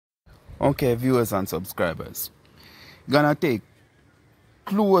Okay, viewers and subscribers, gonna take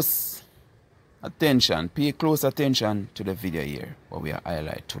close attention, pay close attention to the video here, what we are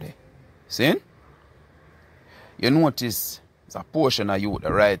highlight today. See? You notice it's a portion of you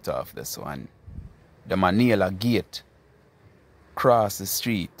the right of this one. The nail a gate cross the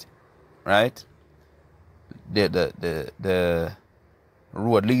street, right? The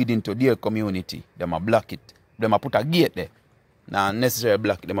road leading to their community, them a block it. Them a put a gate there. Not necessarily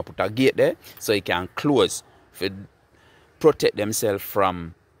block it, them a put a gate there so it can close to protect themselves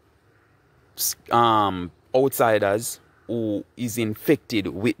from outsiders who is infected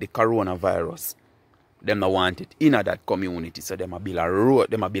with the coronavirus. Them not want it in that community, so them a build a road,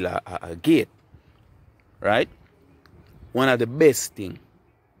 them a build a gate, right? One of the best thing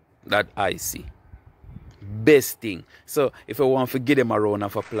that I see. Best thing. So if I want to give them a round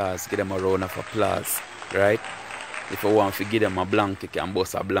of applause, give them a round of applause, right? If I want to give them a blank, you can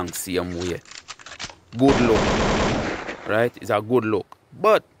bust a blank same way. Good luck, right? It's a good look.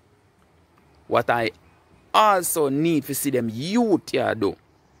 But what I also need to see them youth here though,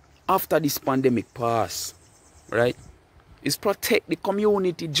 after this pandemic pass, right, is protect the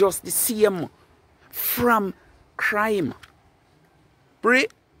community just the same from crime. Pray.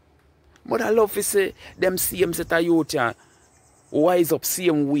 But I love to see them same set of youth here wise up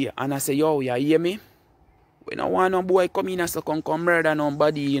same way. And I say, yo, you hear me? We don't want no boy come in and so come murder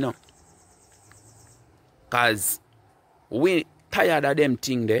nobody, you know. Because we tired of them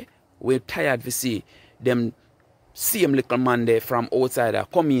thing there. We're tired to see them same little man there from outside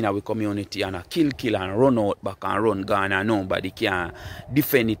come in our community and kill and run out back and run gone and nobody can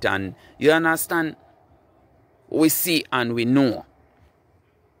defend it. And you understand? We see and we know.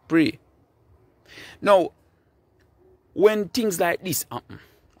 Pray. Now, when things like this happen,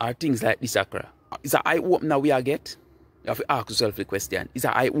 or things like this occur, is an eye-opener we are get? You have to ask yourself the question. Is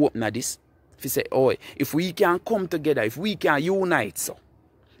an eye-opener this? If you say, oh, if we can come together, if we can unite, so,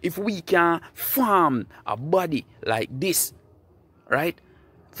 if we can form a body like this, right,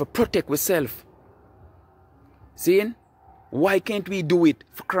 for protect ourselves, seeing? Why can't we do it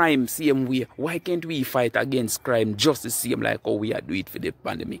for crime same way? Why can't we fight against crime just the same like how we are doing it for the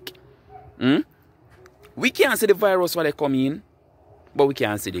pandemic? We can't see the virus when they come in, but we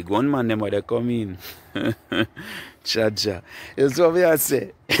can't see the gunman them when they come in. Chacha. It's what we are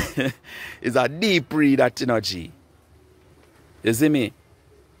saying. It's a deep read that energy. You see me?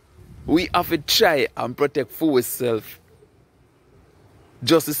 We have to try and protect for ourselves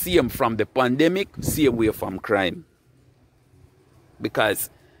just the same from the pandemic, same way from crime. Because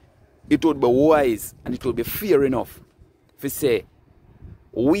it would be wise and it would be fair enough to say,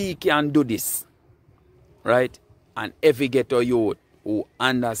 we can do this, right? And every ghetto youth who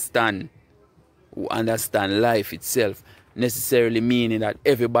understand life itself, necessarily meaning that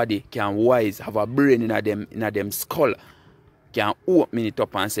everybody can wise, have a brain in them skull, can open it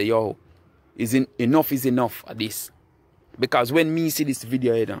up and say, yo, enough is enough of this. Because when me see this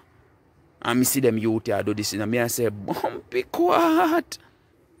video, you know, and me see them youth here do this, and me I say, bumpy quad,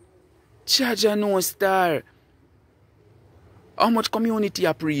 Charger no star. How much community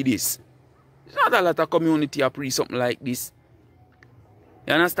are pre this? There's not a lot of community are pre something like this.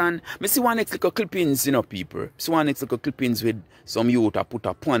 You understand? Me see one next little clippings, you know, people. See one next little clippings with some youth a put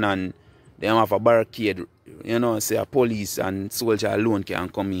a pun and them have a barricade, you know, say a police and soldier alone can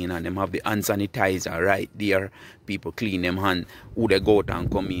come in and them have the hand sanitizer right there. People clean them hand, who they go out and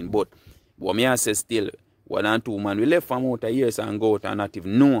come in. But what me I say still, 1 and 2 man, we left from out of years and go out and not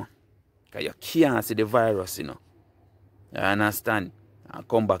even know. Because you can't see the virus, you know. You understand? And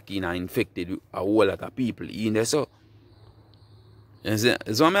come back in and infected a whole lot of people in there. So, that's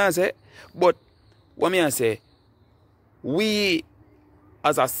what I say. But what I say, we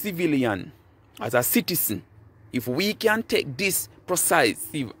as a civilian, as a citizen, if we can take this precise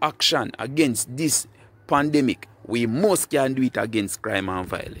action against this pandemic, we must can do it against crime and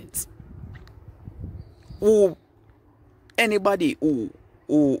violence. Anybody who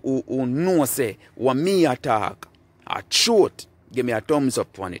knows say what me attack, a truth, give me a thumbs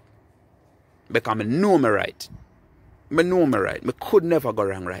up on it. Because I know me right. I know me right. I could never go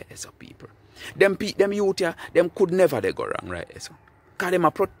wrong right as a people. Them youth here, them could never they go wrong right as a. Because them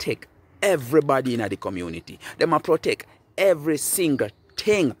a protect everybody in the community. Them a protect every single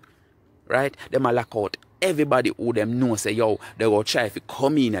thing. Right? Them a lock out everybody who them know say, yo, they will try to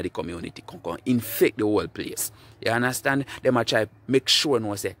come in the community, come infect the whole place. You understand? Them a try to make sure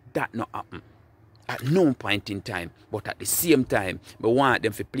no say that not happen. At no point in time. But at the same time, we want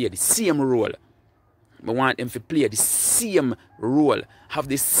them to play the same role. We want them to play the same role. Have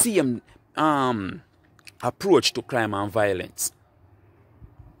the same approach to crime and violence.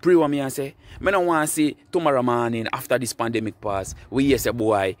 Pray what me and say. Me don't want to see tomorrow morning after this pandemic pass, we hear say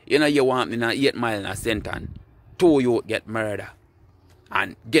boy, you know you want me in 8 mile in a Senton. 2 you get murder.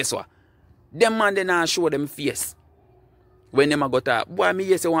 And guess what? Them man they not show them face. When them a got a boy me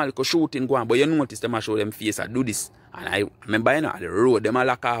yes one little shooting go on, but you notice them a show them face and do this. And I remember you know the road them a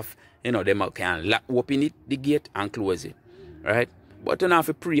lock off, you know them a can lock open it, the gate and close it. Right? But you don't have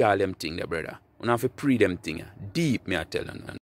to pray all them thing there, brother. You don't have to pray them thing. Deep me I tell you.